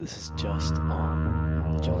This is just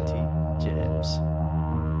on Jaunty Jabs.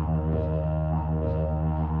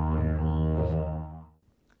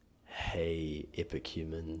 Hey, epic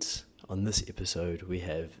humans. On this episode, we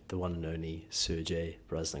have the one and only Sergey.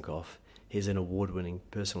 He's an award-winning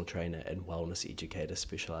personal trainer and wellness educator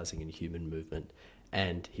specializing in human movement,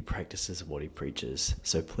 and he practices what he preaches.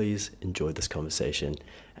 So please enjoy this conversation,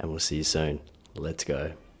 and we'll see you soon. Let's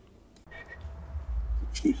go.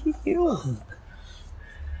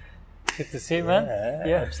 Good to see you, man.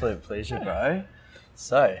 Yeah, absolute pleasure, bro.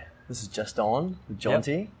 So, this is just on with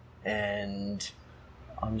Jaunty, and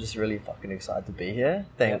I'm just really fucking excited to be here.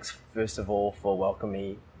 Thanks, first of all, for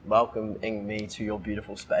welcoming me to your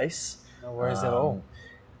beautiful space. No worries at all.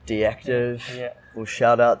 Deactive. Yeah. We'll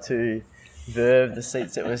shout out to Verve, the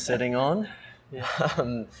seats that we're sitting on.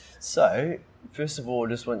 Yeah. So, first of all, I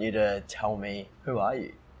just want you to tell me, who are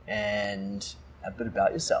you? And a bit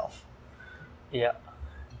about yourself. Yeah.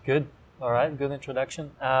 Good. All right. Good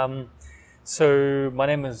introduction. So my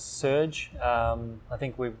name is Serge. I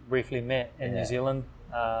think we briefly met in New Zealand.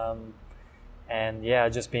 And yeah,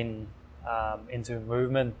 I've just been into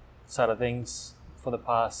movement side of things for the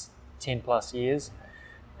past 10 plus years,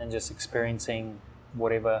 and just experiencing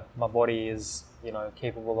whatever my body is,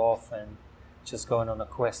 capable of, and just going on a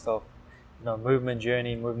quest of, movement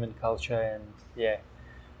journey, movement culture, and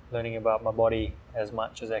learning about my body as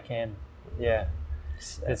much as I can. Yeah.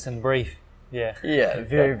 It's in brief. Yeah. Yeah,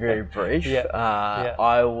 very, very brief. Yeah.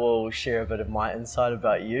 I will share a bit of my insight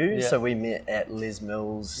about you. Yeah. So we met at Les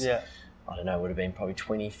Mills, Yeah. I don't know, it would have been probably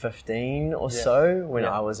 2015 or so. When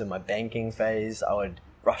I was in my banking phase, I would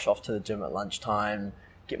rush off to the gym at lunchtime,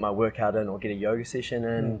 get my workout in or get a yoga session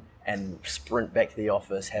in, and sprint back to the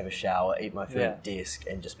office, have a shower, eat my food at desk,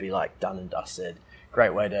 and just be like done and dusted.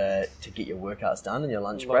 Great way to get your workouts done in your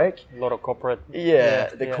lunch break. A lot of corporate.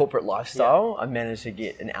 Corporate lifestyle. I managed to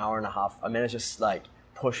get an hour and a half. I managed to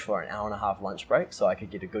push for an hour and a half lunch break so I could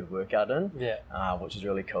get a good workout in, which is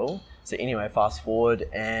really cool. So anyway, fast forward,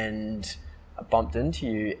 and I bumped into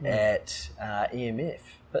you at EMF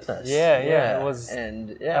Fitness. It was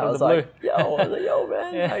I was like, yo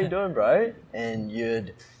man, how you doing, bro? And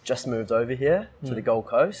you'd just moved over here to the Gold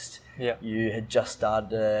Coast. Yeah. You had just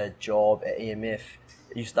started a job at EMF.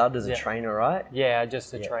 You started as a trainer, right? Yeah,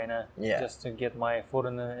 just a trainer. Yeah. Just to get my foot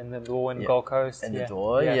in the door in Gold Coast. In the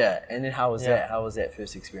door, And then how was that? How was that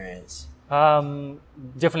first experience?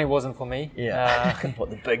 Definitely wasn't for me. Yeah. What,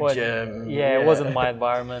 the big gym? It wasn't my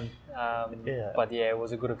environment. But it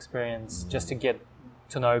was a good experience just to get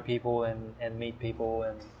to know people and meet people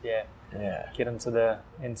and get into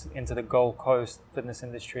the Gold Coast fitness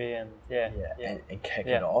industry and and kick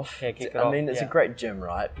it off. Yeah, kick it I off. mean, it's a great gym,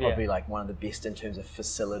 right? Probably like one of the best in terms of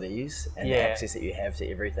facilities and the access that you have to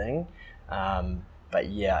everything. But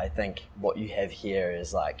I think what you have here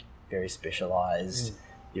is like very specialized.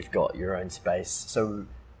 You've got your own space. So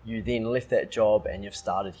you then left that job and you've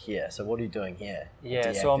started here. So what are you doing here?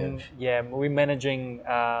 So we're managing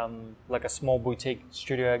like a small boutique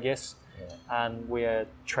studio, I guess. And we're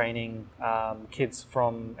training kids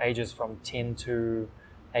from ages from 10 to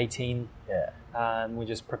 18. And we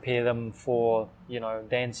just prepare them for,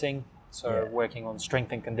 dancing. So working on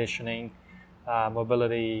strength and conditioning,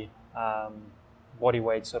 mobility, body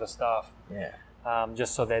weight sort of stuff.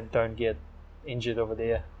 Just so they don't get injured over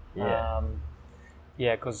there.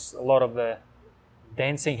 Because a lot of the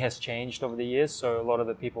dancing has changed over the years. So a lot of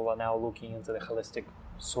the people are now looking into the holistic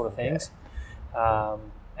sort of things.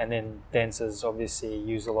 And then dancers obviously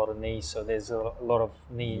use a lot of knees, so there's a lot of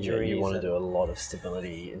knee injuries. You want to do a lot of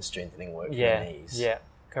stability and strengthening work for the knees. Yeah,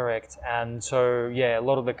 correct. And so, a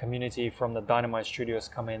lot of the community from the Dynamite Studios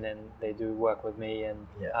come in and they do work with me and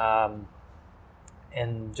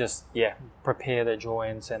just prepare their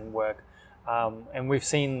joints and work. And we've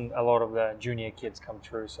seen a lot of the junior kids come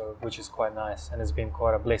through, which is quite nice, and it's been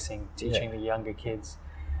quite a blessing teaching the younger kids.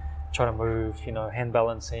 Try to move, hand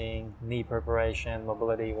balancing, knee preparation,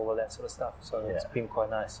 mobility, all of that sort of stuff. So it's been quite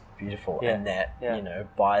nice. Beautiful. And that,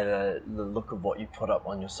 by the look of what you put up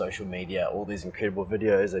on your social media, all these incredible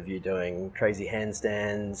videos of you doing crazy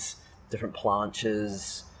handstands, different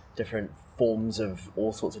planches, different forms of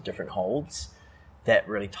all sorts of different holds, that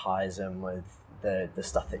really ties in with the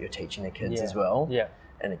stuff that you're teaching the kids as well. Yeah.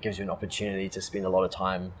 And it gives you an opportunity to spend a lot of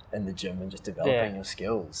time in the gym and just developing your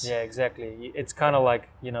skills. Yeah, exactly. It's kind of like,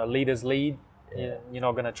 leaders lead. Yeah. You're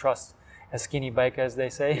not going to trust a skinny baker, as they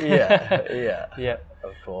say. Yeah.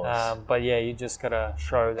 Of course. But you just got to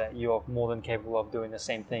show that you're more than capable of doing the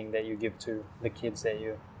same thing that you give to the kids that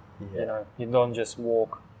you don't just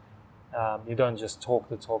walk. You don't just talk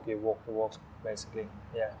the talk, you walk the walk, basically.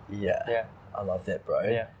 Yeah. I love that, bro.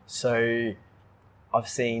 Yeah. So I've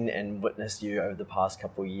seen and witnessed you over the past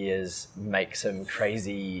couple of years make some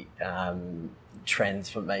crazy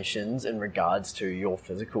transformations in regards to your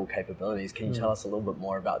physical capabilities. Can you tell us a little bit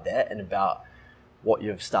more about that and about what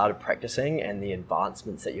you've started practicing and the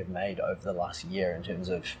advancements that you've made over the last year in terms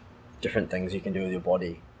of different things you can do with your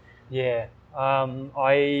body? Yeah.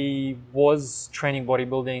 I was training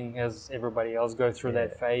bodybuilding as everybody else go through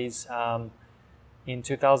that phase. In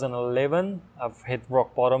 2011, I've hit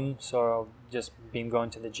rock bottom, so I've just been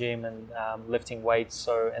going to the gym and lifting weights.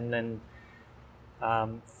 So, and then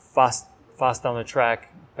fast down the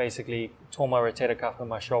track, basically tore my rotator cuff in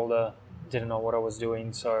my shoulder, didn't know what I was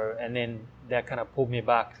doing. So, and then that kind of pulled me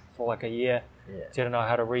back for like a year. Didn't know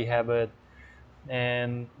how to rehab it.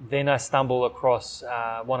 And then I stumbled across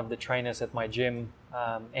one of the trainers at my gym,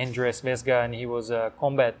 Andres Vesga, and he was a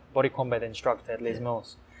body combat instructor at Les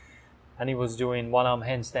Mills. And he was doing one-arm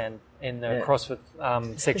handstand in the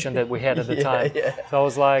CrossFit section that we had at the time. So I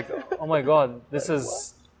was like, oh my God, this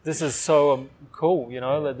is so cool, you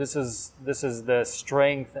know, that this is the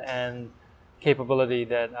strength and capability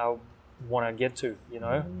that I want to get to, you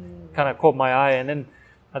know. Kind of caught my eye. And then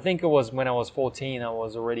I think it was when I was 14, I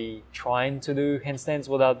was already trying to do handstands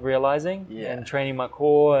without realizing and training my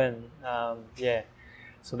core. And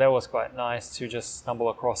so that was quite nice to just stumble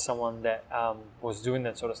across someone that was doing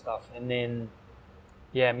that sort of stuff. And then,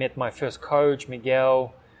 I met my first coach,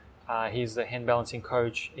 Miguel. He's the hand balancing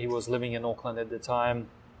coach. He was living in Auckland at the time,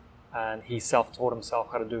 and he self-taught himself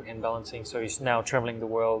how to do hand balancing. So he's now traveling the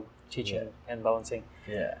world teaching hand balancing.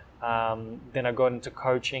 Then I got into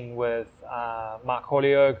coaching with Mark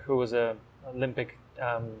Holyoke, who was a Olympic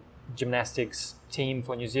gymnastics team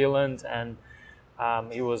for New Zealand, and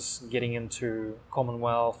he was getting into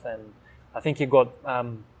Commonwealth, and I think he got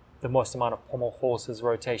the most amount of pommel horses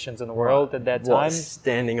rotations in the world at that time.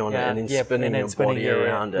 Standing on it and then spinning your body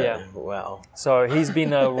around it. Yeah. Wow. So he's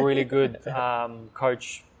been a really good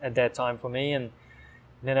coach at that time for me. And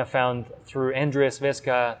then I found through Andres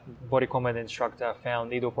Vesca, body combat instructor, I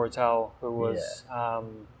found Ido Portal, who was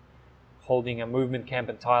holding a movement camp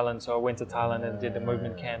in Thailand. So I went to Thailand and did the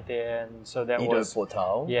movement camp there. And so that Ido was...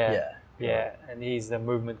 Portal? Yeah, and he's the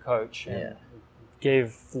movement coach. And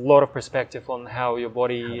gave a lot of perspective on how your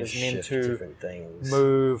body is meant to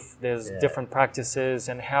move. There's different practices,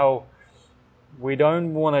 and how we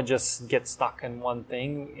don't want to just get stuck in one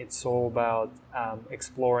thing. It's all about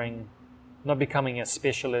exploring, not becoming a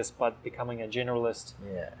specialist, but becoming a generalist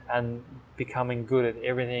and becoming good at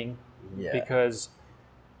everything, because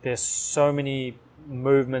there's so many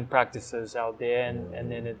movement practices out there,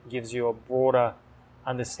 and then it gives you a broader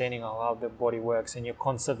understanding of how the body works, and you're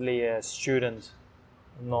constantly a student,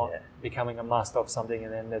 not becoming a master of something,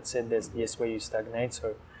 and then that's it, that's where you stagnate.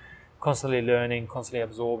 So constantly learning, constantly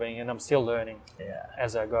absorbing, and I'm still learning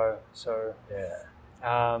as I go. So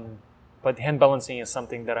but hand balancing is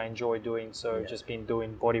something that I enjoy doing, so just been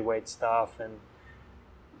doing body weight stuff and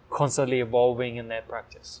constantly evolving in that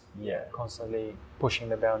practice. Constantly pushing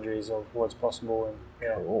the boundaries of what's possible.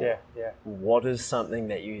 And What is something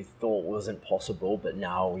that you thought wasn't possible but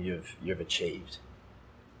now you've achieved?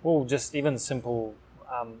 Well, just even simple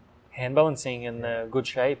hand balancing in the good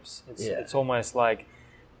shapes. It's almost like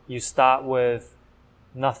you start with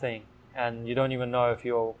nothing and you don't even know if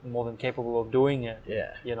you're more than capable of doing it.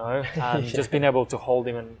 You know, just being able to hold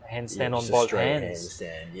him and handstand on both hands.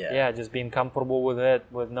 Just being comfortable with it,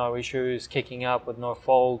 with no issues, kicking up with no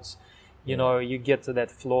faults. You know, you get to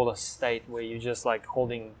that flawless state where you're just like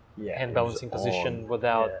holding hand balancing position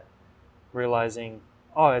without realizing,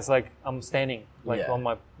 oh, it's like I'm standing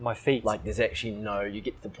on my feet. Like there's actually you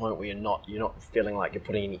get to the point where you're not feeling like you're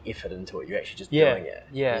putting any effort into it. You're actually just doing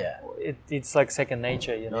it. It's like second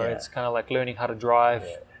nature, you know. It's kind of like learning how to drive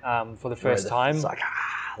for the first time. It's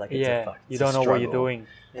like you don't know what you're doing.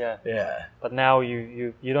 But now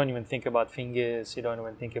you don't even think about fingers. You don't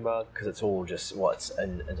even think about, because it's all just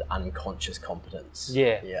an unconscious competence.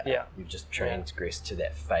 You've just transgressed to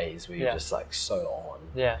that phase where you're just like so on.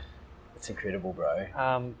 It's incredible, bro.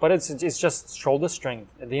 But it's just shoulder strength.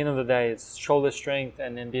 At the end of the day, it's shoulder strength,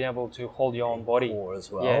 and then being able to hold your own body. Core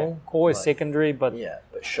as well. Core is secondary, but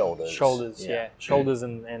shoulders. Shoulders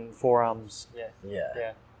and forearms.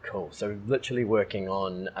 Cool. So literally working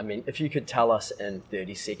on, I mean, if you could tell us in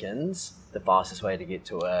 30 seconds the fastest way to get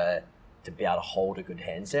to be able to hold a good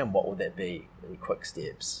handstand, what would that be in quick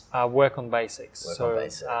steps? Work on basics.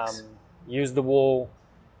 Use the wall.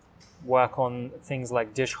 Work on things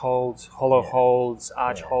like dish holds, hollow holds,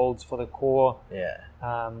 arch holds for the core.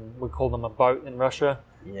 We call them a boat in Russia.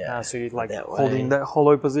 So you're like holding that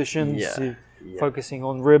hollow position. So focusing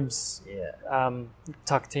on ribs,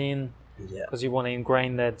 tucked in. Yeah. because you want to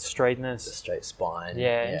ingrain that The straightness. straight spine.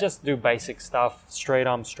 And just do basic stuff, straight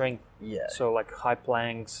arm strength. Yeah. So like high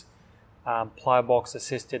planks, ply box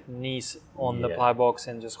assisted knees on the Yeah. ply box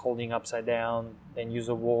and just holding upside down, then use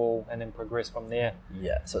a wall and then progress from there.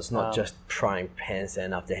 Yeah. So it's not just trying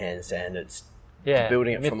handstand after handstand. It's Yeah,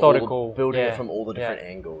 building it methodical. from all the different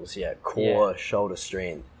angles. Yeah. Core, shoulder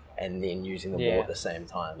strength, and then using the wall at the same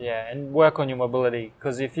time. Yeah, and work on your mobility,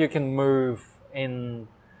 because if you can move in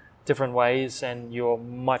different ways and you're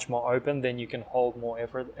much more open, then you can hold more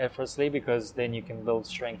effortlessly, because then you can build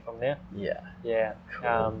strength from there. Yeah. Yeah.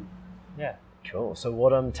 Cool. Cool. So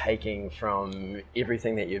what I'm taking from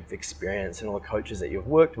everything that you've experienced and all the coaches that you've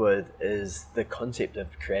worked with is the concept of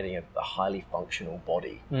creating a highly functional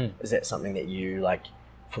body. Is that something that you, like,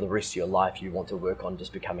 for the rest of your life, you want to work on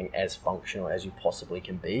just becoming as functional as you possibly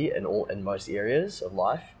can be in most areas of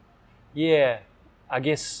life? Yeah, I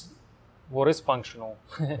guess, what is functional?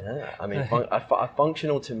 Yeah, I mean,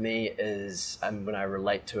 functional to me is, when I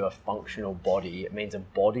relate to a functional body, it means a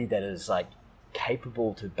body that is like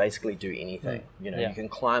capable to basically do anything. You know, you can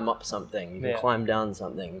climb up something, you can climb down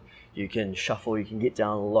something, you can shuffle, you can get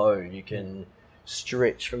down low, you can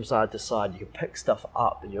stretch from side to side, you can pick stuff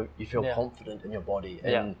up, and you feel confident in your body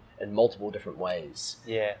in multiple different ways.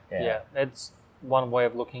 Yeah, that's one way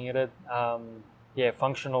of looking at it.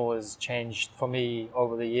 Functional has changed for me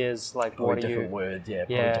over the years. Like, Probably different words,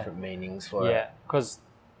 probably different meanings for it. Yeah, because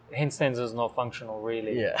handstands is not functional,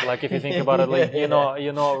 really. Yeah. Like, if you think about it, like, you're not really.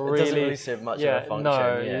 It doesn't really serve much of a function.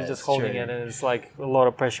 No, you're just holding it, and it's like a lot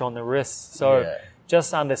of pressure on the wrists. So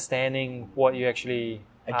just understanding what you actually.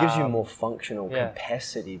 It gives you more functional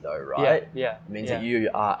capacity, though, right? Yeah. It means that you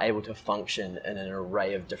are able to function in an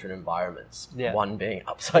array of different environments. One being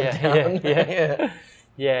upside down.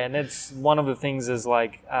 Yeah, and it's one of the things is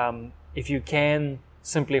like, if you can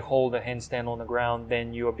simply hold a handstand on the ground,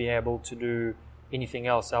 then you'll be able to do anything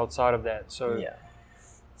else outside of that. So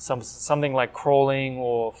something like crawling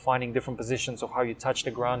or finding different positions of how you touch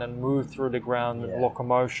the ground and move through the ground and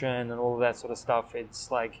locomotion and all of that sort of stuff.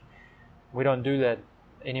 It's like, we don't do that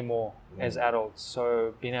anymore as adults.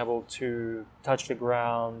 So being able to touch the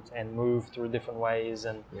ground and move through different ways,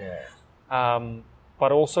 and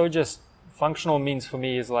but also just functional means for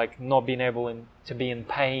me is like not being able to be in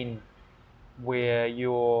pain where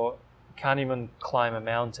you can't even climb a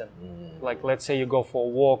mountain. Like, let's say you go for a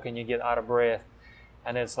walk and you get out of breath,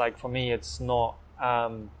 and it's like, for me, it's not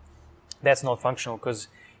that's not functional. Because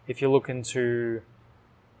if you look into,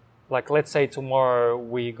 like, let's say tomorrow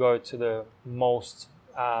we go to the most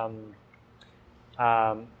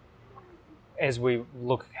as we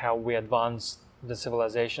look how we advance the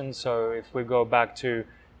civilization. So if we go back to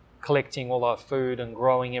collecting all our food and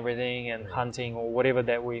growing everything and hunting or whatever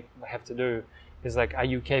that we have to do, is like, are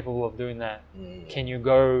you capable of doing that? Can you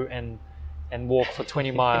go and walk for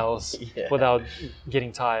 20 miles without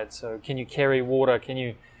getting tired? So can you carry water? Can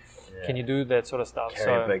you do that sort of stuff?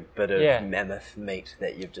 Carry a big bit of mammoth meat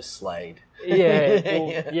that you've just slayed.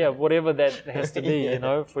 Whatever that has to be,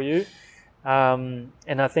 for you. And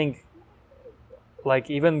I think, like,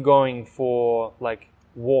 even going for like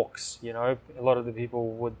walks, a lot of the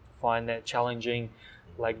people would find that challenging,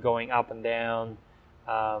 like going up and down,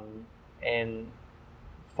 and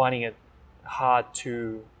finding it hard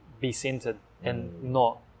to be centered and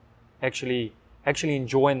not actually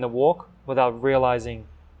enjoying the walk without realizing,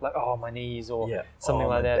 like, oh, my knees or something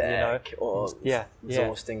like that, back, or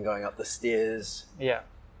exhausting going up the stairs.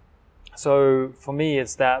 So for me,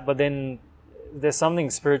 it's that. But then there's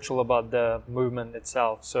something spiritual about the movement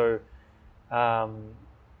itself. So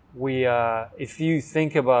we are, if you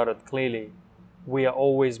think about it clearly, we are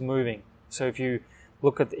always moving. So if you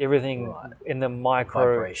look at everything in the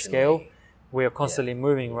micro scale, we are constantly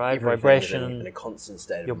moving, right? Everything vibration, in a constant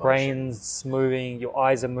state of your motion. brain's moving, your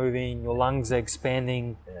eyes are moving, your lungs are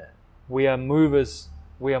expanding. We are movers.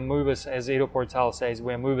 We are movers, as Edo Portal says.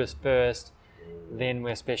 We are movers first, then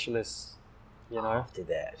we're specialists. After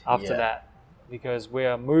that, because we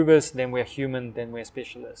are movers, then we're human, then we're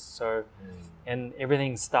specialists. So, and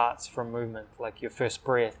everything starts from movement, like your first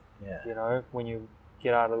breath. When you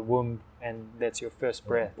get out of the womb, and that's your first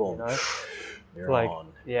breath. Boom. You're like, on.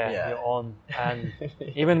 You're on. And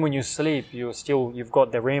even when you sleep, you've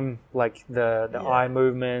got the REM, like the eye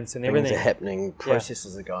movements and everything. Things are happening,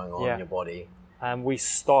 processes are going on in your body. And we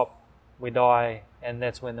stop, we die, and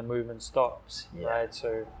that's when the movement stops, right?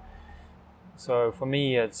 So for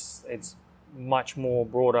me, it's much more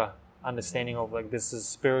broader understanding of, like, this is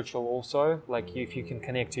spiritual also. Like, if you can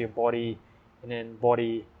connect to your body and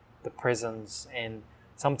embody the presence, and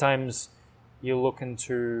sometimes you look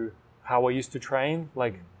into how I used to train,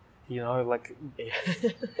 like, like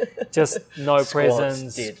just no Squats,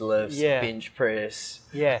 presence, deadlifts, bench press.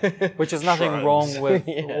 Yeah, which is nothing wrong with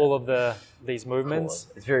all of these movements.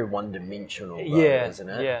 It's very one-dimensional, though, isn't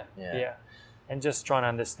it? Yeah. And just trying to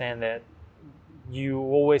understand that you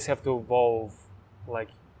always have to evolve. Like,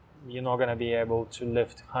 you're not going to be able to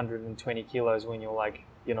lift 120 kilos when you're like,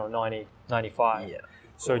 90, 95. Yeah.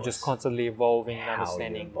 So just constantly evolving and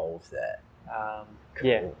understanding. How you evolve that.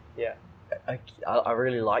 Cool. Yeah. I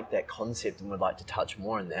really like that concept and would like to touch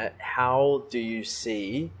more on that. How do you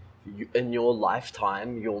see in your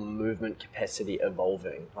lifetime your movement capacity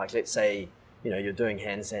evolving? Like, let's say, you're doing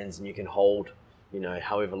handstands and you can hold,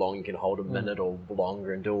 however long you can hold, a minute or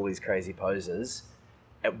longer, and do all these crazy poses.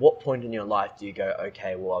 At what point in your life do you go,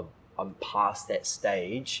 okay, well, I'm past that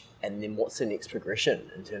stage, and then what's the next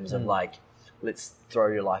progression in terms of like, let's throw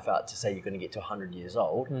your life out to say you're going to get to 100 years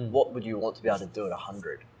old. What would you want to be able to do at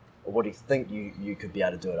 100? Or what do you think you could be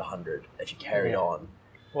able to do at 100 if you carried on?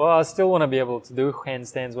 Well, I still want to be able to do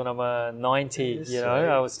handstands when I'm 90,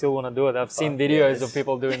 I would still want to do it. I've seen videos of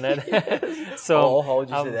people doing that. So I'll hold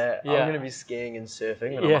you to that. I'm going to be skiing and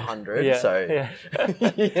surfing when I'm 100.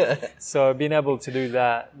 So being able to do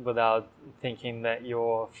that without thinking that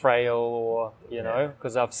you're frail or,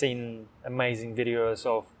 because I've seen amazing videos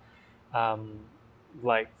of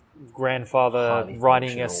like grandfather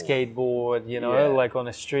riding a skateboard, like on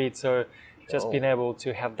the street. So just being able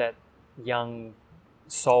to have that young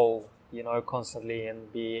soul, constantly,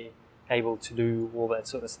 and be able to do all that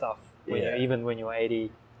sort of stuff even when you're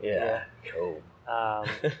 80. Cool.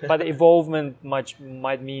 But evolvement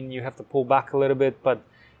might mean you have to pull back a little bit, but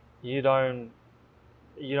you don't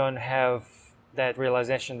have that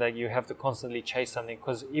realization that you have to constantly chase something.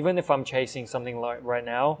 Because even if I'm chasing something like right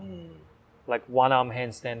now, like one arm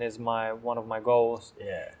handstand is one of my goals.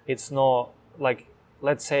 It's not like,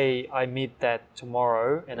 let's say I meet that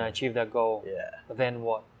tomorrow and I achieve that goal. Then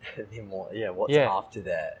what? Then what? What's after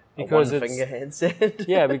that? Because a one-finger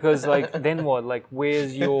handstand? Because like, then what? Like,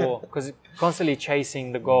 where's because constantly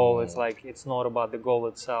chasing the goal, it's like, it's not about the goal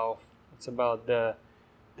itself. It's about the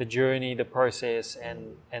journey, the process,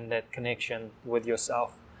 and that connection with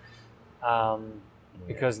yourself.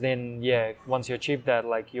 Because then, once you achieve that,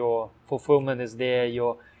 like, your fulfillment is there,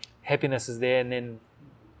 your happiness is there, and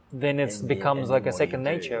then it becomes like a second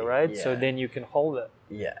nature, right? So then you can hold it.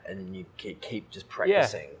 And then you keep just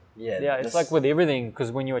practicing. It's like with everything,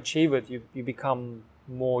 because when you achieve it, you become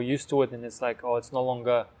more used to it, and it's like, it's no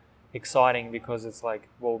longer exciting, because it's like,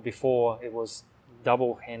 well, before it was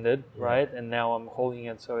double-handed, right? And now I'm holding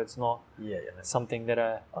it, so it's not something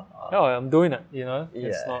that I'm doing it,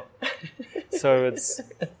 It's not. So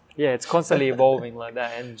it's constantly evolving like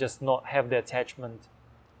that, and just not have the attachment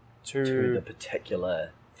to the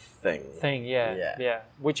particular thing,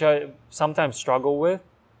 which I sometimes struggle with,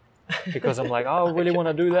 because I'm like, I really want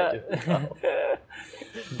to do that.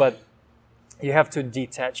 But you have to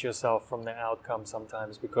detach yourself from the outcome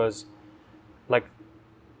sometimes, because like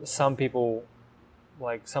some people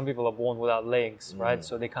are born without legs, right?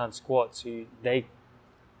 So they can't squat, so they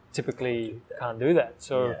typically can't do that.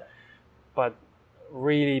 So but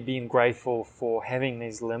really being grateful for having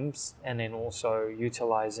these limbs, and then also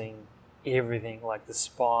utilizing everything, like the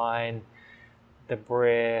spine, the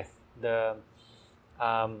breath, the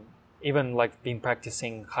even like been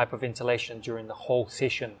practicing hyperventilation during the whole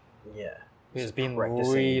session. It's been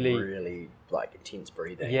really like intense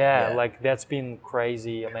breathing. Like that's been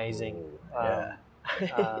crazy, amazing.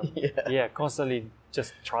 Constantly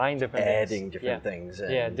just trying different adding different things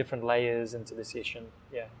and different layers into the session.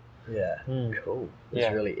 Cool.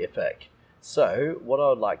 It's really epic. So what I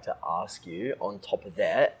would like to ask you on top of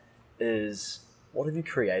that is, what have you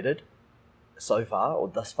created so far or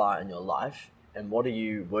thus far in your life, and what are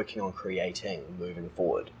you working on creating moving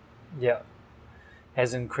forward?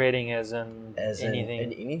 As in creating, as in anything?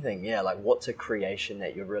 In anything, like what's a creation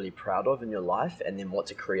that you're really proud of in your life, and then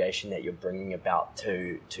what's a creation that you're bringing about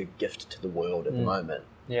to gift to the world at the moment,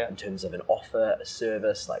 in terms of an offer, a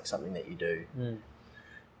service, like something that you do?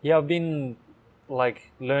 I've been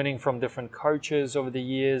like learning from different coaches over the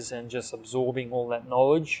years, and just absorbing all that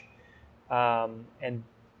knowledge, and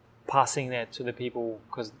passing that to the people,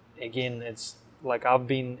 because again, it's like I've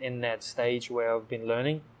been in that stage where I've been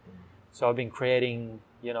learning. So I've been creating,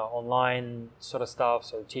 online sort of stuff.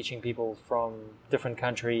 So teaching people from different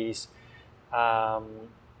countries,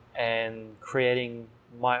 and creating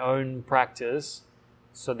my own practice,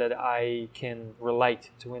 so that I can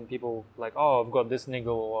relate to when people like, I've got this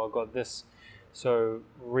niggle, or I've got this. So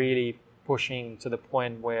really pushing to the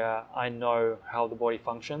point where I know how the body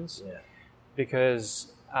functions.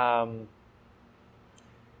 Because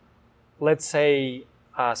let's say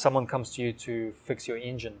someone comes to you to fix your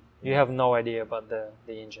engine. You have no idea about the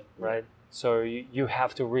engine, right? So you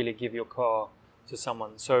have to really give your car to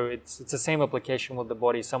someone. So it's the same application with the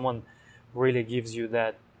body. Someone really gives you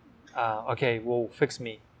that, okay, well, fix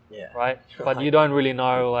me, right? But you don't really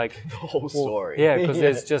know like the whole story. Yeah, because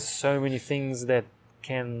there's just so many things that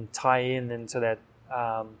can tie into that.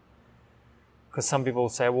 Because some people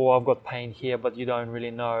say, well, I've got pain here, but you don't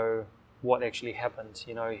really know what actually happened,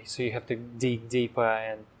 you know, so you have to dig deeper.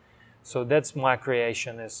 And so that's my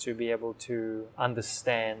creation, is to be able to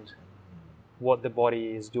understand what the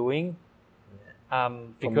body is doing.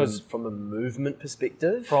 Because from a movement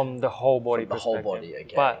perspective, from the whole body perspective. The whole body,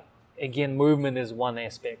 okay. But again, movement is one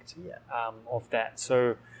aspect of that.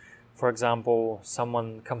 So for example,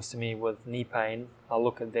 someone comes to me with knee pain, I'll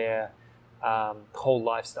look at their whole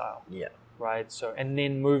lifestyle. Right. So, and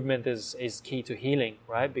then movement is key to healing,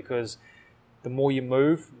 right? Because the more you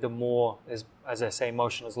move, the more, as I say,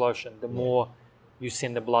 motion is lotion. The more you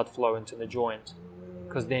send the blood flow into the joint,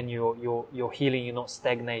 because then you're healing. You're not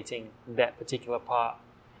stagnating that particular part.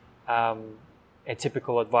 A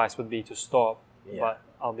typical advice would be to stop, but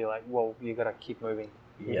I'll be like, well, you gotta keep moving.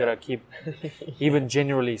 You gotta keep, even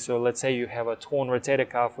generally. So let's say you have a torn rotator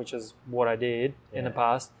cuff, which is what I did in the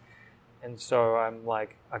past. And so I'm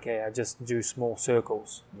like, okay, I just do small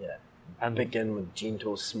circles. And begin with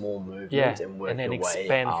gentle, small movements and work and then your way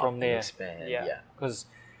expand up from there. Expand. Because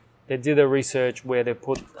they did a research where they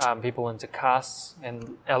put people into casts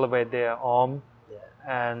and elevate their arm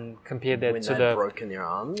and compare that when to they've broken their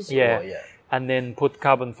arms. And then put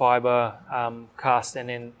carbon fiber cast and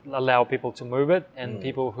then allow people to move it. And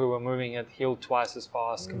people who were moving it healed twice as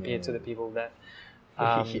fast compared to the people that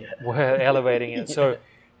were elevating it. So.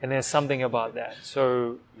 And there's something about that.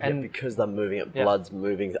 So and because they're moving it, blood's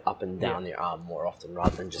moving up and down your arm more often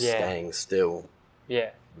rather than just staying still.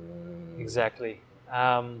 Exactly.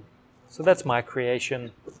 So that's my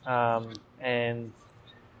creation. And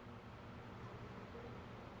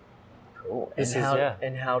cool.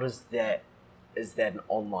 And how does that? Is that an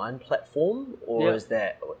online platform, or is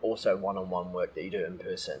that also one-on-one work that you do in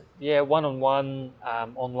person? Yeah, one-on-one,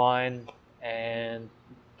 online, and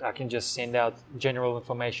I can just send out general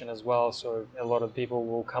information as well. So a lot of people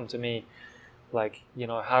will come to me like, you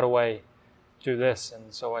know, how do I do this?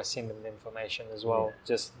 And so I send them the information as well.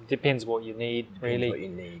 Just depends what you need, really. What you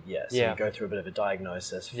need, So you go through a bit of a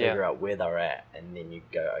diagnosis, figure out where they're at, and then you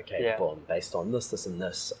go, okay, boom, based on this, this, and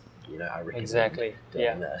this, you know, I recommend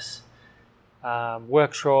doing this.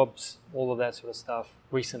 Workshops, all of that sort of stuff.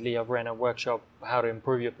 Recently, I've ran a workshop, how to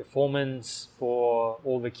improve your performance for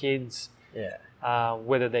all the kids.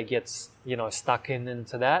 Whether they get, you know, stuck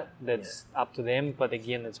into that's up to them. But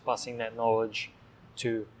again, it's passing that knowledge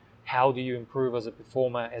to how do you improve as a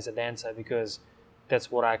performer, as a dancer, because that's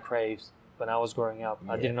what I craved when I was growing up.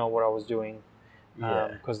 I didn't know what I was doing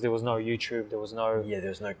because there was no YouTube, there was no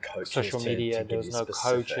coaches, social media, there was no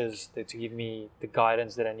coaches to give me the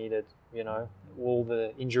guidance that I needed. You know, all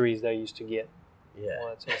the injuries they used to get, all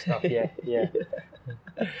that sort of stuff.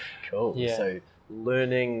 Cool. So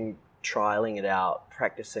learning, trialing it out,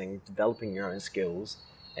 practicing, developing your own skills,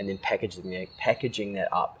 and then packaging that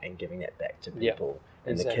up and giving that back to people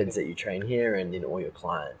and the kids that you train here, and then all your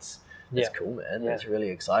clients. That's cool, man. That's really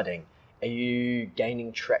exciting. Are you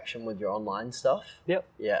gaining traction with your online stuff? Yeah.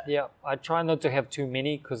 I try not to have too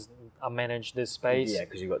many because I manage this space. Yeah,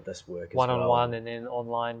 because you've got this work as one-on-one and then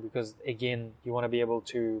online, because again, you want to be able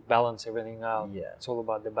to balance everything out. It's all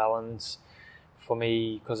about the balance for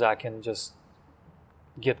me, because I can just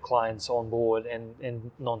get clients on board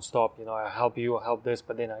and non-stop, you know, I help you, I help this,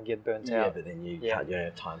 but then I get burnt out. But then you don't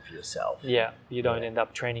have time for yourself. You don't end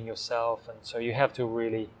up training yourself, and so you have to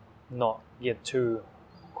really not get too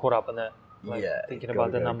caught up in it, like thinking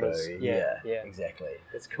about the numbers. Exactly.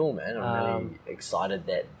 It's cool, man. I'm really excited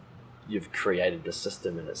that you've created the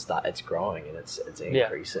system and it's growing and it's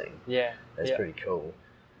increasing. That's pretty cool.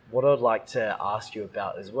 What I'd like to ask you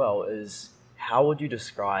about as well is, how would you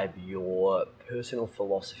describe your personal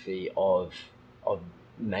philosophy of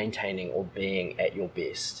maintaining or being at your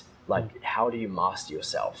best? Like, how do you master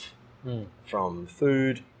yourself from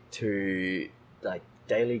food to like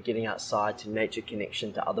daily getting outside to nature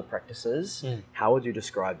connection to other practices? How would you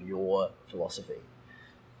describe your philosophy?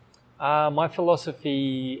 My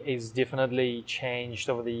philosophy is definitely changed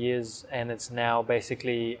over the years, and it's now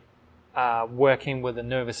basically working with the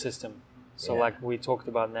nervous system. So like we talked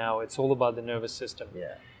about now, it's all about the nervous system.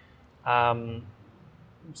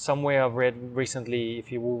 Somewhere I've read recently,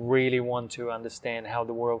 if you really want to understand how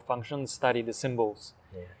the world functions, study the symbols.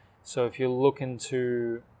 So if you look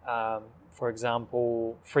into, for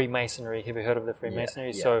example, Freemasonry, have you heard of the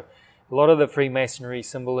Freemasonry? So a lot of the Freemasonry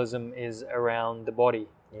symbolism is around the body.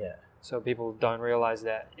 Yeah. So people don't realize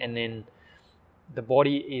that. And then the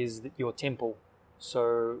body is your temple.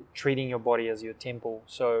 So treating your body as your temple.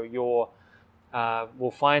 So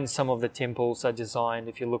we'll find some of the temples are designed,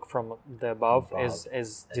 if you look from the above.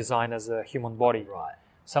 As designed as a human body. Right.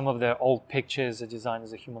 Some of the old pictures are designed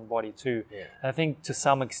as a human body too. Yeah. And I think to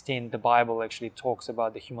some extent the Bible actually talks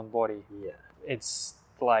about the human body. Yeah. It's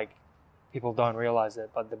like people don't realize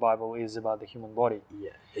that, but the Bible is about the human body.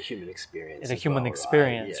 Yeah, the human experience. The human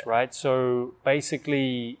experience, right? So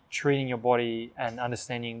basically treating your body and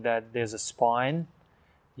understanding that there's a spine.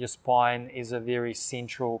 Your spine is a very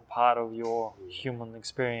central part of your human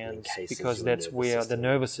experience because that's where the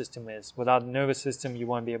nervous system is. Without the nervous system, you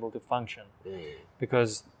won't be able to function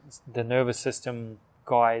because the nervous system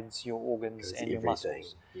guides your organs and your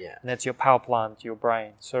muscles. Yeah. And that's your power plant, your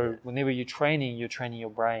brain. So whenever you're training your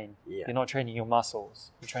brain. Yeah. You're not training your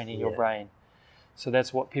muscles, you're training your brain. So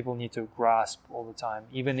that's what people need to grasp all the time.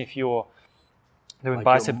 Even if you're doing like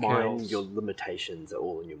bicep curls. Your limitations are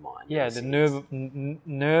all in your mind. Yeah, the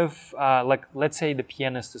nerve, like let's say the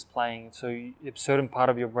pianist is playing, so a certain part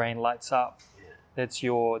of your brain lights up. That's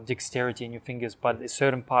your dexterity in your fingers, but a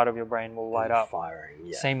certain part of your brain will light up. Firing,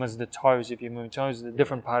 yeah. Same as the toes. If you move toes, a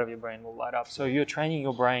different part of your brain will light up. So you're training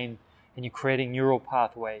your brain and you're creating neural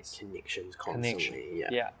pathways. Connections constantly.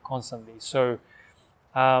 Yeah, constantly. So,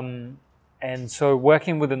 and so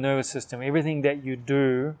working with the nervous system, everything that you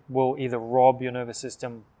do will either rob your nervous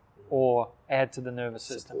system or add to the nervous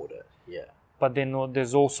system. Support it, yeah. But then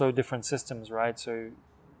there's also different systems, right? So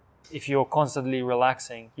if you're constantly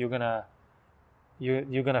relaxing, you're gonna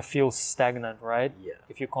feel stagnant, right? Yeah.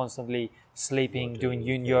 If you're constantly sleeping, doing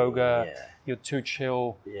yin yoga, you're too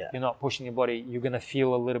chill, you're not pushing your body, you're gonna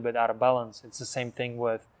feel a little bit out of balance. It's the same thing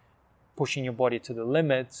with pushing your body to the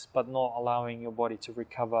limits, but not allowing your body to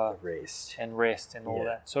recover and rest and all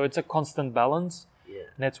that. So it's a constant balance. Yeah.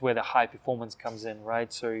 And that's where the high performance comes in,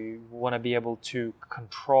 right? So you want to be able to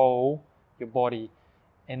control your body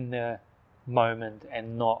in the moment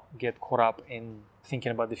and not get caught up in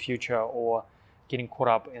thinking about the future or getting caught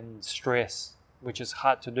up in stress, which is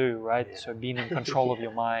hard to do, right? Yeah. So being in control of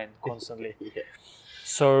your mind constantly.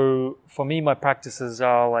 So for me, my practices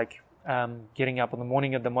are like getting up in the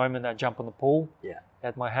morning. At the moment, I jump in the pool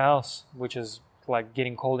at my house, which is like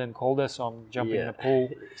getting colder and colder, so I'm jumping in the pool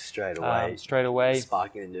straight away,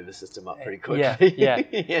 sparking the nervous system up pretty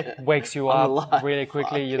quickly. Wakes you up really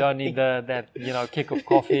quickly. You don't need that kick of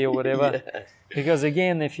coffee or whatever. Because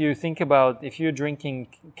again, if you think about if you're drinking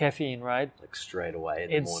caffeine, right, like straight away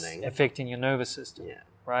in the morning, it's affecting your nervous system,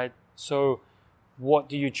 right? So what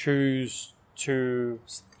do you choose to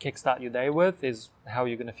kickstart your day with is how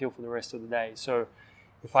you're going to feel for the rest of the day. So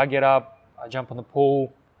if I get up, I jump in the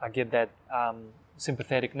pool, I get that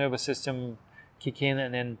sympathetic nervous system kick in,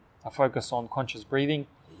 and then I focus on conscious breathing.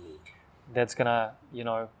 That's gonna,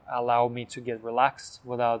 allow me to get relaxed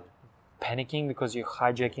without panicking because you're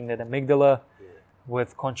hijacking that amygdala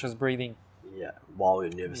with conscious breathing. Yeah, while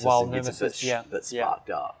your nervous system gets a bit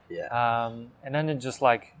sparked up. Yeah. And then it's just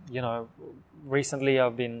like, recently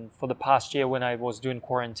I've been, for the past year when I was doing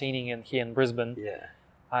quarantining here in Brisbane,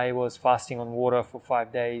 I was fasting on water for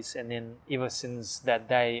 5 days, and then ever since that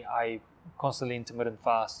day, I constantly intermittent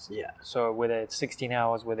fast. Yeah. So whether it's 16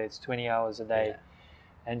 hours, whether it's 20 hours a day,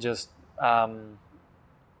 and just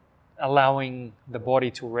allowing the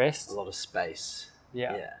body to rest. A lot of space.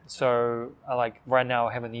 Yeah. So right now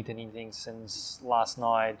I haven't eaten anything since last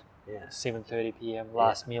night, 7:30 p.m.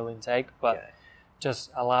 last meal intake, but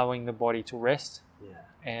just allowing the body to rest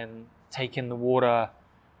and take in the water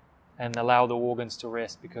and allow the organs to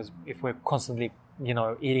rest, because if we're constantly,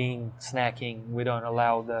 eating, snacking, we don't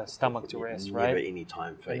allow the stomach to rest, right? Never any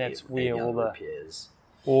time for and that's where repairs.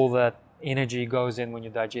 All that energy goes in when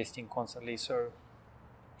you're digesting constantly. So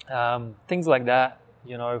things like that,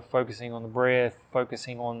 focusing on the breath,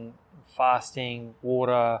 focusing on fasting,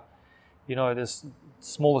 water, the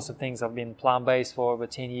smallest of things. I've been plant-based for over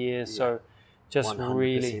 10 years, so just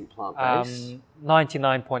really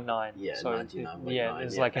 99.9. Yeah, so 99.9.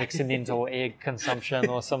 There's like accidental egg consumption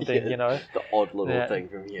or something, The odd little thing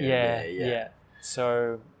from here. Yeah.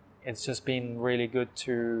 So it's just been really good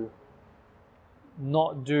to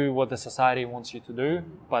not do what the society wants you to do,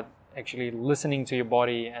 but actually listening to your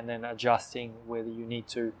body and then adjusting whether you need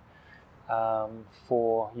to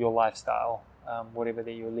for your lifestyle, whatever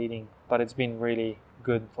that you're leading. But it's been really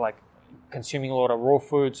good, like consuming a lot of raw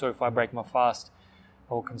food. So if I break my fast,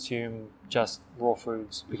 I'll consume just raw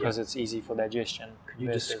foods because it's easy for digestion. Could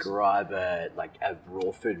you describe a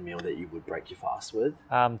raw food meal that you would break your fast with?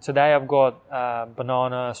 Today I've got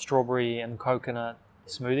banana, strawberry and coconut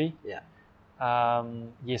smoothie. Yeah.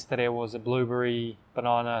 Yesterday was a blueberry,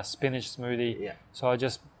 banana, spinach smoothie. Yeah. So I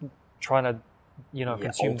just trying to,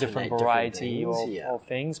 consume different variety of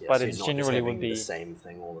things, but so it's you're not generally just would having be the same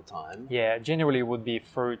thing all the time. Yeah, generally would be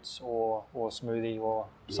fruits or smoothie or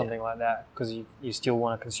something like that, because you still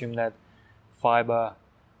want to consume that fiber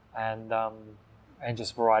and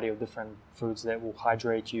just variety of different foods that will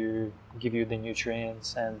hydrate you, give you the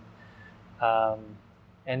nutrients,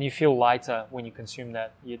 and you feel lighter when you consume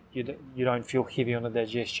that. You don't feel heavy on the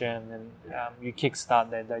digestion, and you kickstart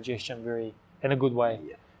that digestion in a good way.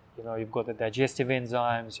 Yeah. You've got the digestive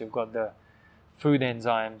enzymes, you've got the food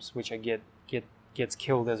enzymes, which gets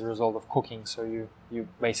killed as a result of cooking. So you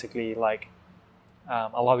basically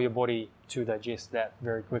allow your body to digest that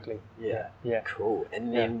very quickly. Yeah. Cool.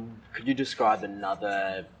 And then could you describe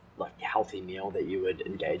another healthy meal that you would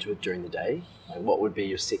engage with during the day? Like, what would be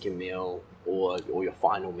your second meal or your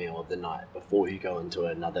final meal of the night before you go into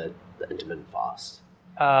another intermittent fast?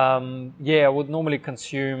 I would normally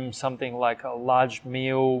consume something like a large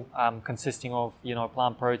meal consisting of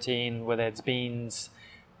plant protein, whether it's beans,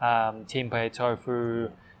 tempeh, tofu,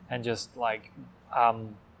 and just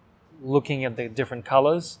looking at the different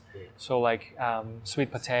colors. So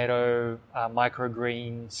sweet potato,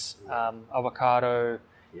 microgreens, avocado.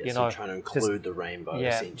 So trying to include the rainbow.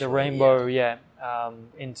 Yeah, the rainbow.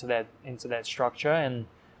 Into that structure, and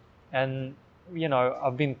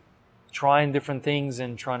I've been trying different things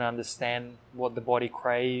and trying to understand what the body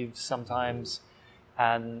craves sometimes,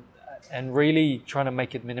 and really trying to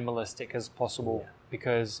make it minimalistic as possible.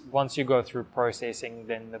 Because once you go through processing,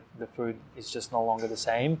 then the food is just no longer the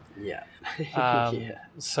same. Yeah.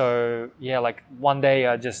 So one day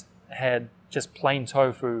I just had just plain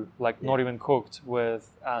tofu, not even cooked, with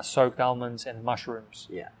soaked almonds and mushrooms.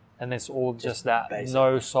 Yeah. And it's all just that. Basic.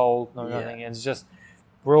 No salt, no nothing. It's just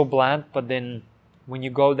real bland, but then when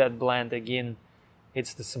you go that bland again,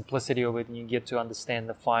 it's the simplicity of it, and you get to understand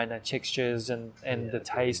the finer textures and the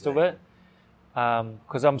taste of it.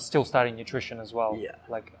 Because I'm still studying nutrition as well. Yeah.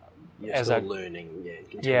 You're still learning,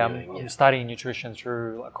 continuing. Yeah, I'm studying nutrition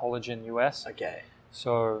through a college in the US. Okay.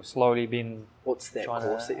 So slowly been. What's that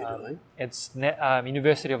course that you're doing? It's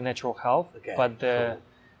University of Natural Health. Okay. But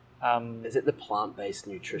is it the plant-based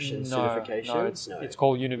nutrition certification? No, it's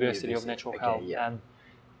called University of Natural Health, and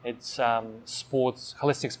it's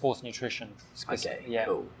holistic sports nutrition. Okay, yeah,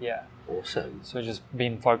 cool. Yeah. Awesome. So just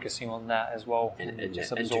been focusing on that as well. And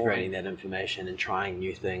just integrating that information and trying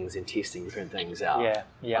new things and testing different things out.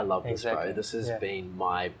 Yeah. I love this, exactly. bro. This has been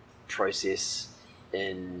my process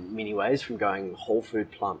in many ways, from going whole food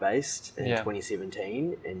plant-based in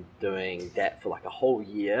 2017 and doing that for a whole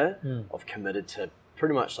year of committed to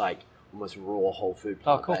pretty much almost raw whole food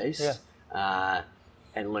plant-based. Oh, cool.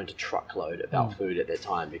 And learned a truckload about food at that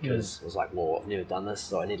time, because it was I've never done this,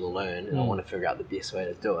 so I need to learn, and I want to figure out the best way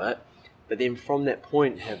to do it. But then from that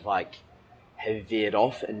point have veered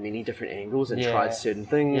off in many different angles and tried certain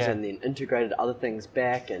things and then integrated other things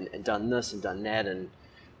back and done this and done that. And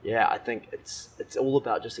I think it's all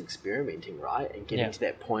about just experimenting, right? And getting to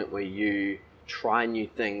that point where you try new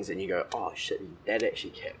things and you go, oh shit, that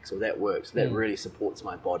actually kicks, or that works, that really supports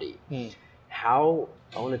my body. How,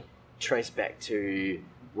 I want to trace back to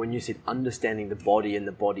when you said understanding the body and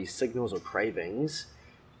the body's signals or cravings.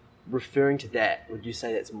 Referring to that, would you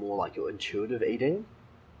say that's more like your intuitive eating?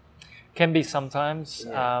 Can be sometimes.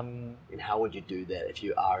 And how would you do that if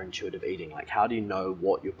you are intuitive eating? How do you know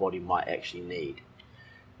what your body might actually need?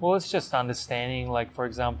 Well, it's just understanding. For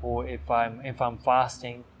example, if I'm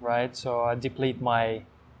fasting, right? So I deplete my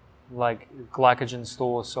glycogen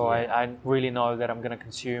store, so I really know that I'm going to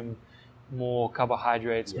consume more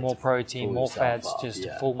carbohydrates, more protein, more fats, just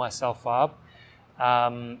to fill myself up,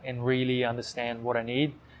 and really understand what I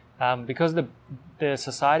need. Because the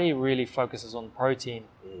society really focuses on protein,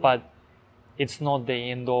 but it's not the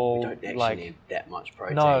end all. We don't actually need that much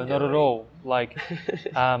protein. No, not at all.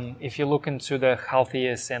 If you look into the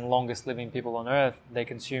healthiest and longest living people on earth, they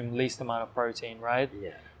consume least amount of protein, right?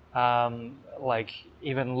 Yeah.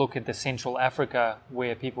 Even look at the Central Africa,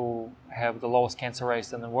 where people have the lowest cancer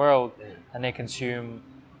rates in the world, and they consume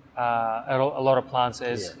a lot of plants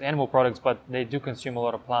as animal products, but they do consume a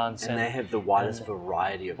lot of plants. And they have the widest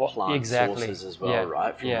variety of plant sources as well,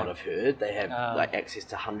 right? From what I've heard, they have access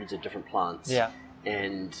to hundreds of different plants. Yeah.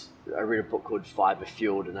 And I read a book called Fiber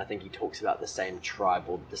Fueled, and I think he talks about the same tribe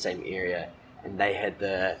or the same area, and they had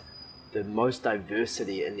the most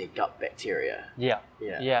diversity in their gut bacteria. Yeah,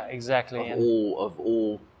 exactly. Of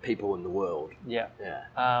all people in the world. Yeah.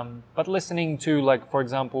 But listening to, for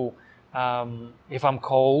example, if I'm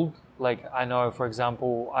cold, I know, for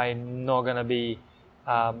example, I'm not gonna be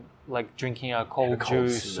like drinking a cold cold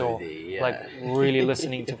juice smoothie, or like really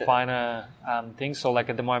listening to finer things. So like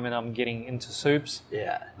at the moment I'm getting into soups.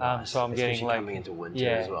 Yeah. So I'm Especially getting like coming into winter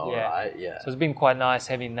as well, right? Yeah. So it's been quite nice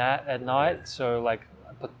having that at night. So like,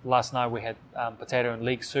 but last night we had potato and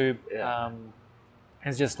leek soup. Yeah.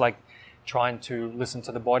 It's just like trying to listen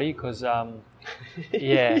to the body because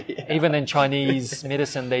even in Chinese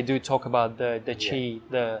medicine they do talk about the qi,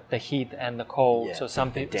 the heat and the cold. So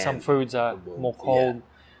some foods are more cold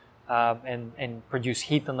and produce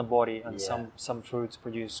heat in the body, and some foods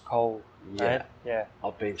produce cold. Right? Yeah.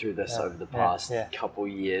 I've been through this over the past couple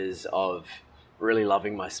years of really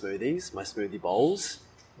loving my smoothie bowls.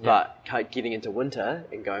 But getting into winter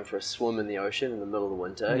and going for a swim in the ocean in the middle of the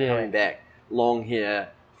winter, coming back, long hair,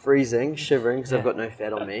 freezing, shivering because I've got no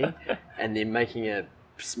fat on me, and then making a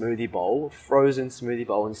frozen smoothie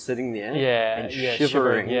bowl, and sitting there and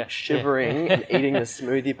shivering and eating the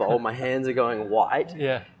smoothie bowl. My hands are going white.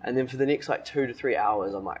 Yeah. And then for the next like 2 to 3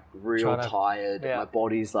 hours, I'm like real tired. My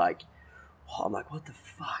body's like, I'm like, what the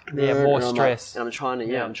fuck? More stress. And I'm trying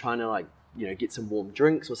to like, get some warm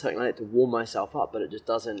drinks or something like that to warm myself up, but it just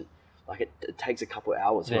doesn't, like it takes a couple of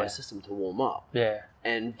hours for my system to warm up. Yeah.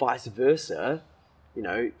 And vice versa,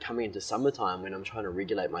 coming into summertime when I'm trying to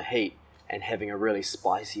regulate my heat and having a really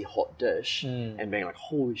spicy hot dish and being like,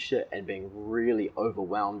 holy shit, and being really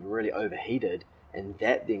overwhelmed, really overheated, and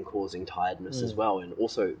that then causing tiredness as well, and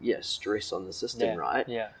also, stress on the system, right?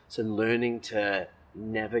 Yeah. So learning to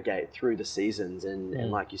navigate through the seasons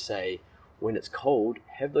and like you say, when it's cold,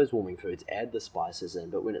 have those warming foods, add the spices in.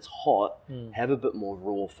 But when it's hot, have a bit more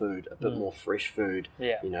raw food, a bit more fresh food.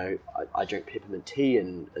 Yeah. I drink peppermint tea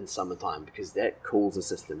in summertime because that cools the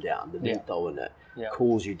system down. The menthol in it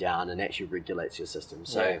cools you down and actually regulates your system.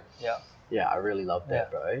 So, I really love that,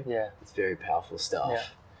 bro. Yeah. It's very powerful stuff. Yeah.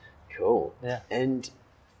 Cool. Yeah. And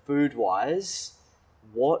food-wise,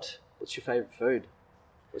 what's your favorite food?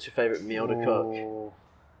 What's your favorite meal to cook?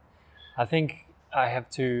 I think I have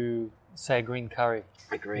to say green curry.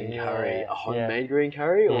 A green curry, a homemade green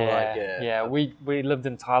curry, or we lived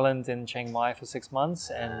in Thailand in Chiang Mai for 6 months,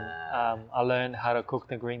 and I learned how to cook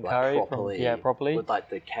the green curry properly with like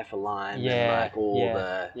the kaffir lime and like all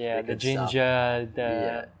the ginger,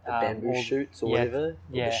 the bamboo shoots or whatever,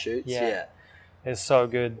 the shoots, it's so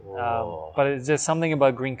good. But there's something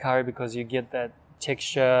about green curry because you get that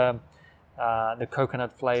texture. The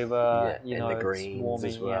coconut flavor, and the greens warming,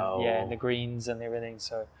 as well. And the greens and everything.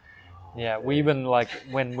 So, we even like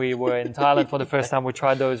when we were in Thailand for the first time, we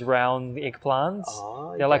tried those round eggplants.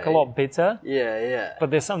 They're like a lot bitter. But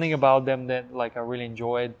there's something about them that like I really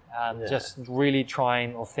enjoyed. Just really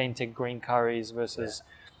trying authentic green curries versus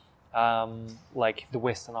like the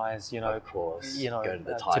westernized, of course, go to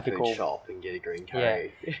the Thai typical food shop and get a green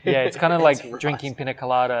curry. It's kind of like drinking pina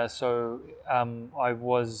colada. So I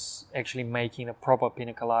was actually making a proper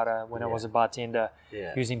pina colada when I was a bartender,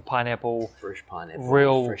 using fresh pineapple,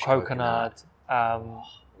 real fresh coconut,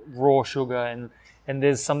 raw sugar, and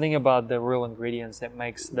there's something about the real ingredients that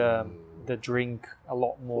makes the drink a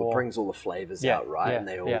lot more. It brings all the flavors out, right? And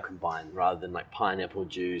they all combine rather than like pineapple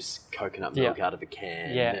juice, coconut milk out of a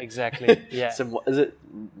can. Exactly. So is it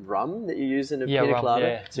rum that you use in a pina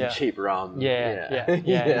colada? Some cheap rum.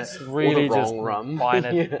 It's really just rum.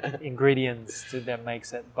 finer ingredients that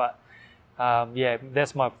makes it. But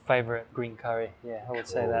that's my favorite green curry. I would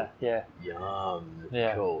say that. Yum.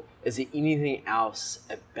 Cool. Is there anything else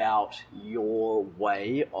about your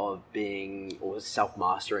way of being or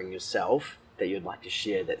self-mastering yourself that you'd like to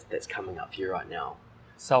share that's coming up for you right now?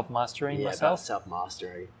 Self-mastering myself? About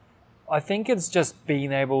self-mastery. I think it's just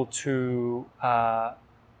being able to...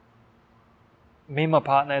 me and my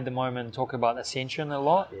partner at the moment talk about ascension a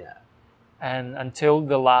lot. And until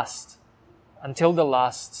the last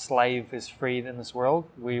slave is freed in this world,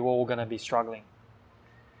 we're all going to be struggling.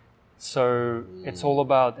 So it's all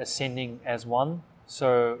about ascending as one.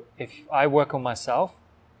 So if I work on myself,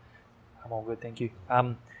 I'm all good, thank you.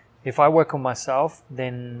 If I work on myself,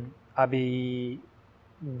 then I'll be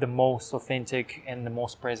the most authentic and the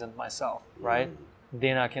most present myself, right?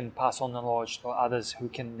 Then I can pass on the knowledge to others who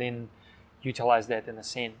can then utilize that and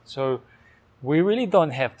ascend. So we really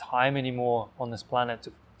don't have time anymore on this planet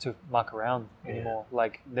to muck around anymore.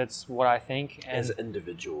 Like that's what I think. And as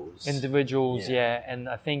individuals, and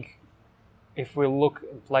I think if we look,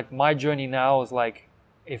 like my journey now is like,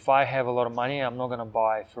 if I have a lot of money, I'm not going to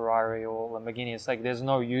buy Ferrari or Lamborghini. It's like there's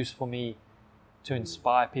no use for me to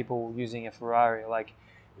inspire people using a Ferrari. Like,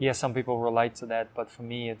 some people relate to that, but for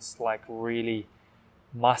me it's like really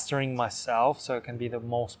mastering myself so I can be the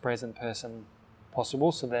most present person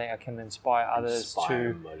possible, so that I can inspire others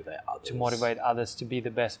and motivate others to be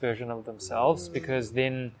the best version of themselves. Because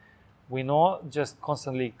then we're not just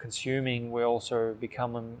constantly consuming, we're also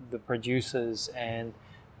becoming the producers, and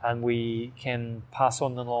we can pass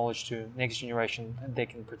on the knowledge to next generation. They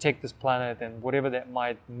can protect this planet, and whatever that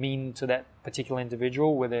might mean to that particular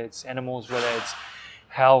individual, whether it's animals, whether it's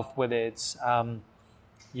health, whether it's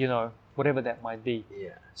whatever that might be. Yeah.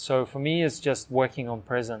 So for me, it's just working on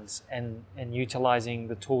presence and utilizing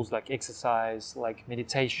the tools like exercise, like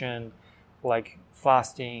meditation, like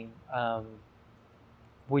fasting,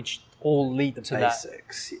 which all lead to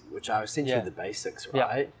basics, which are essentially the basics,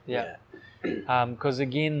 right? Yeah. Because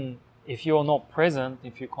again, if you're not present,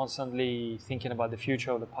 if you're constantly thinking about the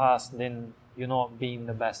future or the past, then you're not being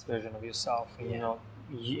the best version of yourself, and you're not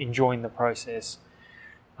enjoying the process.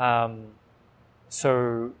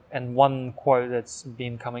 So, and one quote that's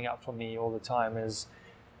been coming up for me all the time is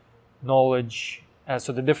knowledge.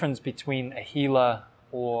 So the difference between a healer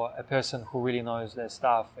or a person who really knows their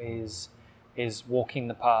stuff is walking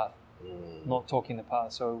the path, not talking the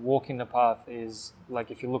path. So walking the path is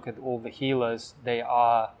like, if you look at all the healers, they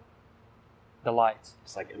are the light.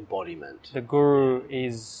 It's like embodiment. The guru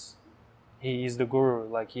is the guru.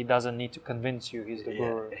 Like, he doesn't need to convince you he's the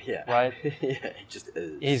guru, right? He just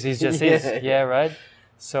is. He just is. Yeah, right.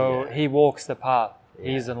 So he walks the path.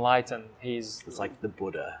 He's enlightened. It's like the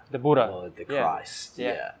Buddha. Or the Christ.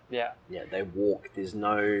 Yeah. They walk. There's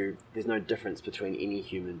no difference between any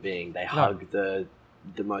human being. They hug the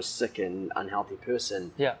most sick and unhealthy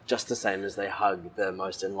person. Yeah. Just the same as they hug the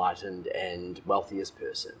most enlightened and wealthiest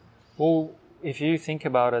person. Well, if you think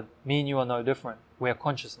about it, me and you are no different. We're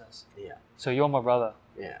consciousness. Yeah. So you're my brother.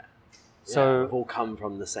 Yeah. So we've all come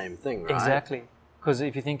from the same thing, right? Exactly. Because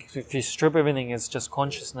if you strip everything, it's just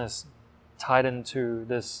consciousness tied into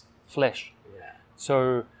this flesh. Yeah.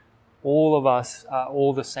 So all of us are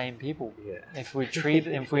all the same people. Yeah. If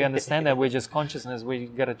we understand that we're just consciousness, we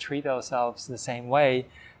got to treat ourselves the same way.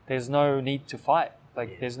 There's no need to fight.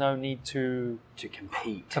 There's no need to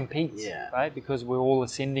compete. Yeah. Right? Because we're all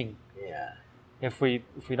ascending. Yeah. If we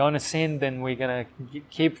don't ascend, then we're gonna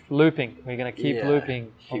keep looping. We're gonna keep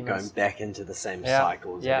looping. Keep going back into the same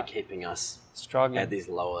cycles that are keeping us struggling at these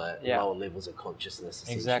lower levels of consciousness.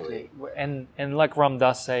 Exactly. And like Ram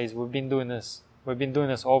Dass says, we've been doing this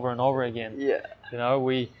over and over again. Yeah.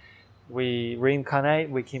 We reincarnate.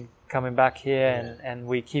 We keep coming back here, and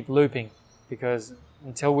we keep looping, because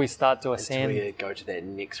until we start to ascend, until we go to that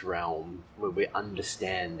next realm where we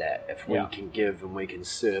understand that if we can give and we can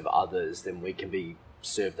serve others, then we can be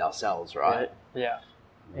served ourselves, right? Yeah.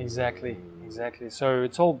 Exactly. So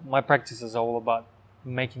it's all, my practice is all about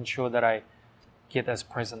making sure that I get as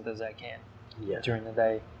present as I can during the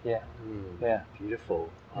day. Beautiful.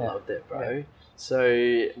 I love that, bro.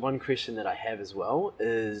 So one question that I have as well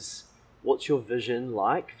is, what's your vision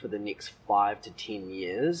like for the next 5 to 10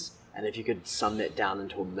 years? And if you could sum that down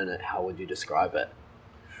into a minute, how would you describe it?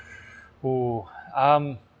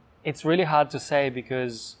 It's really hard to say,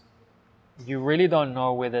 because you really don't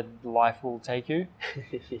know where that life will take you.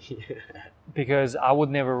 Because I would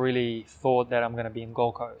never really thought that I'm going to be in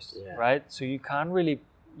Gold Coast, right? So you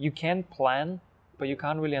can plan, but you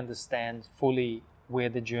can't really understand fully where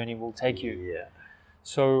the journey will take you. Yeah.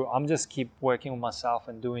 So I'm just keep working on myself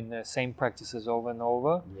and doing the same practices over and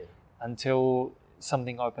over until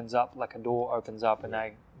something opens up, like a door opens up, and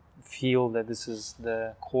I feel that this is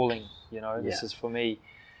the calling, this is for me.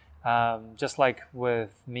 Just like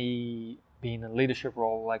with me being in a leadership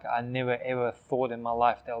role, like I never ever thought in my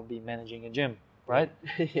life that I would be managing a gym, right?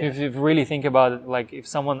 If you really think about it, like if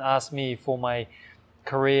someone asked me for my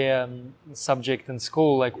career subject in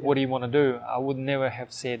school, like what do you want to do? I would never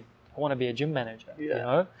have said, I want to be a gym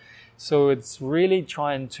manager, So it's really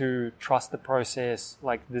trying to trust the process.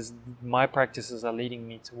 Like my practices are leading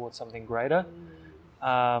me towards something greater.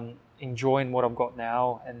 Enjoying what I've got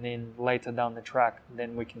now, and then later down the track,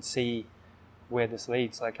 then we can see where this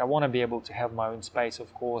leads. Like I want to be able to have my own space,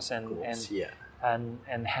 of course,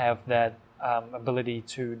 and have that ability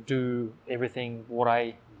to do everything what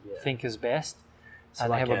I think is best, so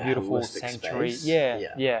and like have a beautiful sanctuary.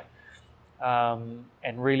 Space.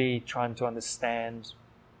 And really trying to understand.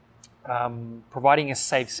 Providing a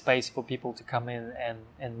safe space for people to come in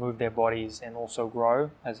and move their bodies and also grow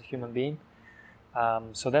as a human being.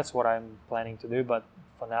 So that's what I'm planning to do. But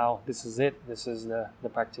for now, this is it. This is the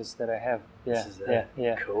practice that I have. This is it.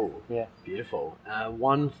 Cool. Yeah. Beautiful.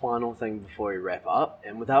 One final thing before we wrap up,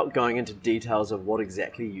 and without going into details of what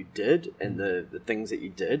exactly you did and the things that you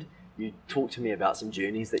did, you talked to me about some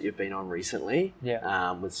journeys that you've been on recently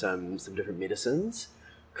with some different medicines.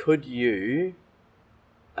 Could you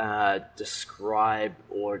describe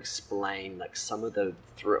or explain like some of the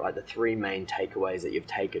three main takeaways that you've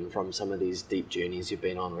taken from some of these deep journeys you've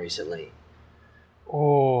been on recently?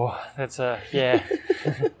 Oh, that's a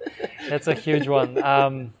that's a huge one.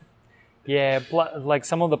 Like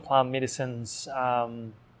some of the plant medicines,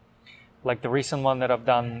 like the recent one that I've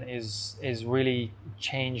done is really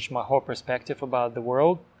changed my whole perspective about the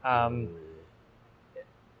world.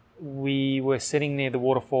 We were sitting near the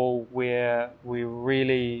waterfall where we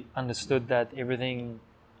really understood that everything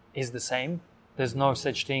is the same. There's no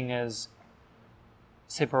such thing as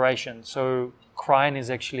separation. So crying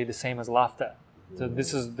is actually the same as laughter. So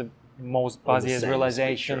this is the most buzziest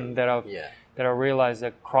realization that I realized,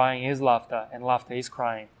 that crying is laughter and laughter is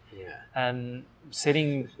crying. Yeah. And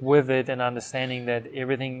sitting with it and understanding that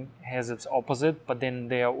everything has its opposite, but then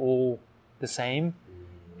they are all the same.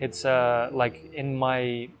 It's like in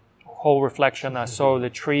my whole reflection, I saw the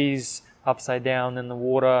trees upside down in the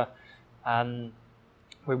water, and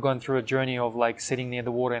we've gone through a journey of like sitting near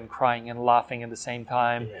the water and crying and laughing at the same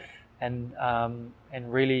time. Yeah.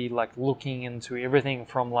 And really like looking into everything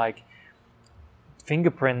from like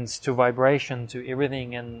fingerprints to vibration to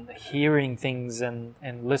everything, and hearing things and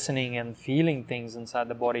listening and feeling things inside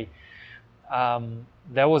the body.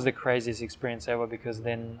 That was the craziest experience ever, because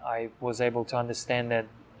then I was able to understand that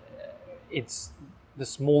it's the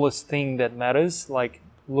smallest thing that matters, like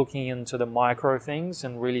looking into the micro things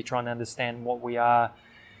and really trying to understand what we are,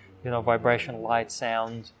 vibration, light,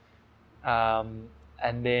 sound.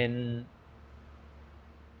 And then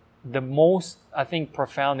the most, I think,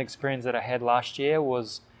 profound experience that I had last year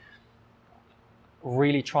was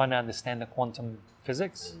really trying to understand the quantum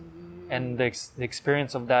physics. And the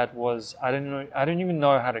experience of that was, I don't even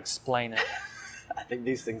know how to explain it. I think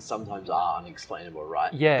these things sometimes are unexplainable,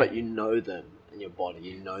 right? Yeah. But you know them in your body,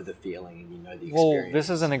 you know the feeling, and you know the experience. Well, this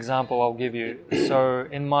is an example I'll give you. So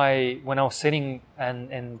when I was sitting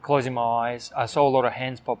and closing my eyes, I saw a lot of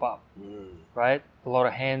hands pop up, right? A lot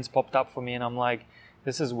of hands popped up for me, and I'm like,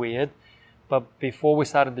 this is weird. But before we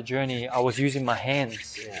started the journey, I was using my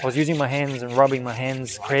hands. Yeah. I was using my hands and rubbing my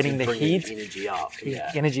hands, creating the heat.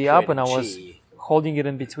 Energy up, and I was holding it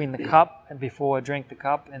in between the cup and before I drank the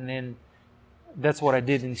cup, and then that's what I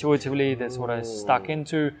did intuitively. That's what I stuck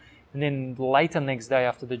into. And then later next day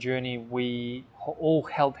after the journey, we all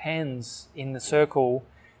held hands in the circle,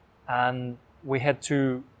 and we had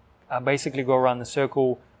to basically go around the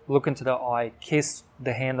circle, look into the eye, kiss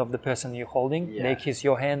the hand of the person you're holding. Yeah. They kiss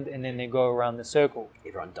your hand, and then they go around the circle.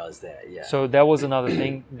 Everyone does that, yeah. So that was another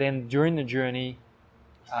thing. Then during the journey,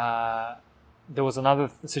 there was another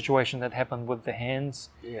situation that happened with the hands.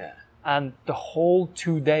 Yeah. And the whole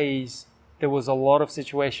 2 days, there was a lot of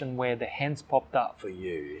situation where the hands popped up. For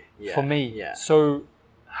you. Yeah. For me. Yeah. So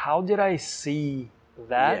how did I see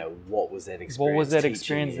that? Yeah, what was that experience? What was that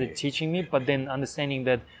experience that teaching me? But then understanding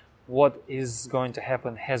that what is going to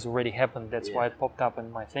happen has already happened. That's why it popped up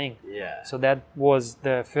in my thing. Yeah. So that was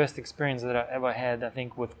the first experience that I ever had, I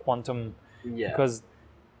think, with quantum. Yeah. Because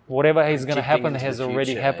whatever is going to happen has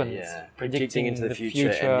already happened. Yeah. Predicting into the future,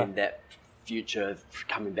 and then that future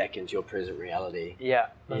coming back into your present reality. Yeah.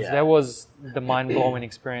 That was the mind-blowing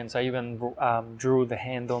experience. I even drew the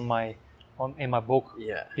hand in my book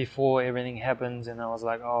before everything happened, and I was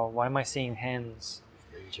like, oh, why am I seeing hands?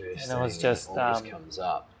 Interesting. And it was just all this comes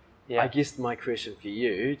up. Yeah. I guess my question for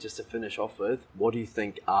you, just to finish off with, what do you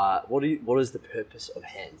think what is the purpose of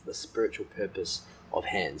hands, the spiritual purpose of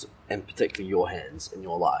hands, and particularly your hands in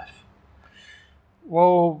your life?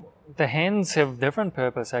 Well, the hands have different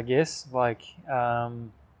purpose, I guess, like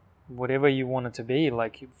whatever you want it to be,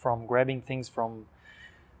 like from grabbing things, from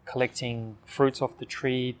collecting fruits off the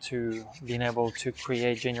tree, to being able to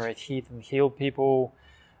generate heat and heal people,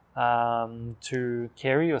 to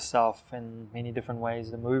carry yourself in many different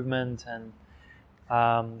ways, the movement, and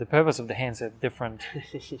the purpose of the hands have different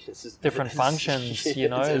functions,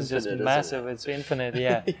 it's just massive, it's infinite,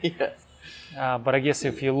 but I guess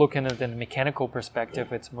if you look at it in a mechanical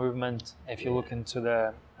perspective, it's movement. If you look into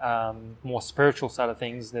the more spiritual side of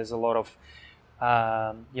things, there's a lot of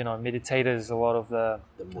meditators, a lot of the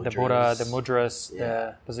Buddha, the mudras,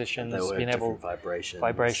 the positions, being able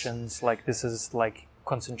vibrations, like this is like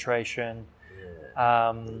concentration,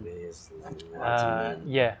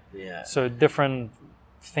 so different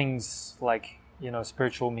things, like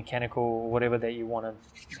spiritual, mechanical, whatever that you want to.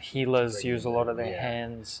 Healers use a lot of their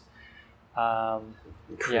hands.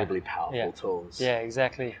 Incredibly powerful tools. Yeah,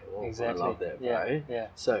 exactly. Cool. Exactly. I love that, bro. Yeah.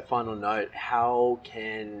 So, final note: how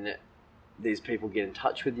can these people get in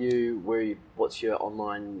touch with you? What's your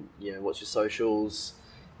online? What's your socials?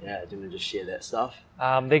 Yeah, do you want to just share that stuff?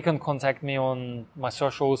 They can contact me on my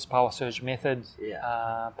socials, Power Surge Method.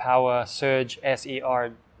 Yeah. Power Surge,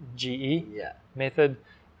 SERGE Yeah. Method.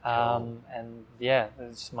 Cool. And yeah,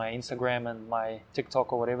 it's my Instagram and my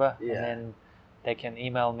TikTok or whatever. Yeah. And then they can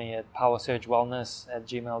email me at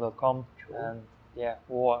powersurgewellness@gmail.com. Cool. And yeah,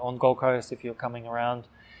 or on Gold Coast if you're coming around.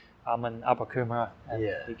 I'm in Upper Coomera, and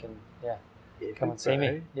you can come and see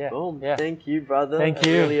me. Yeah. Boom. Yeah. Thank you, brother. Thank I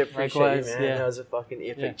you. really appreciate Likewise, you, man. yeah. That was a fucking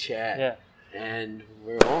epic chat. Yeah. And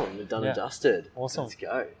we're on. We're done and dusted. Awesome. Let's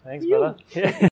go. Thanks, brother.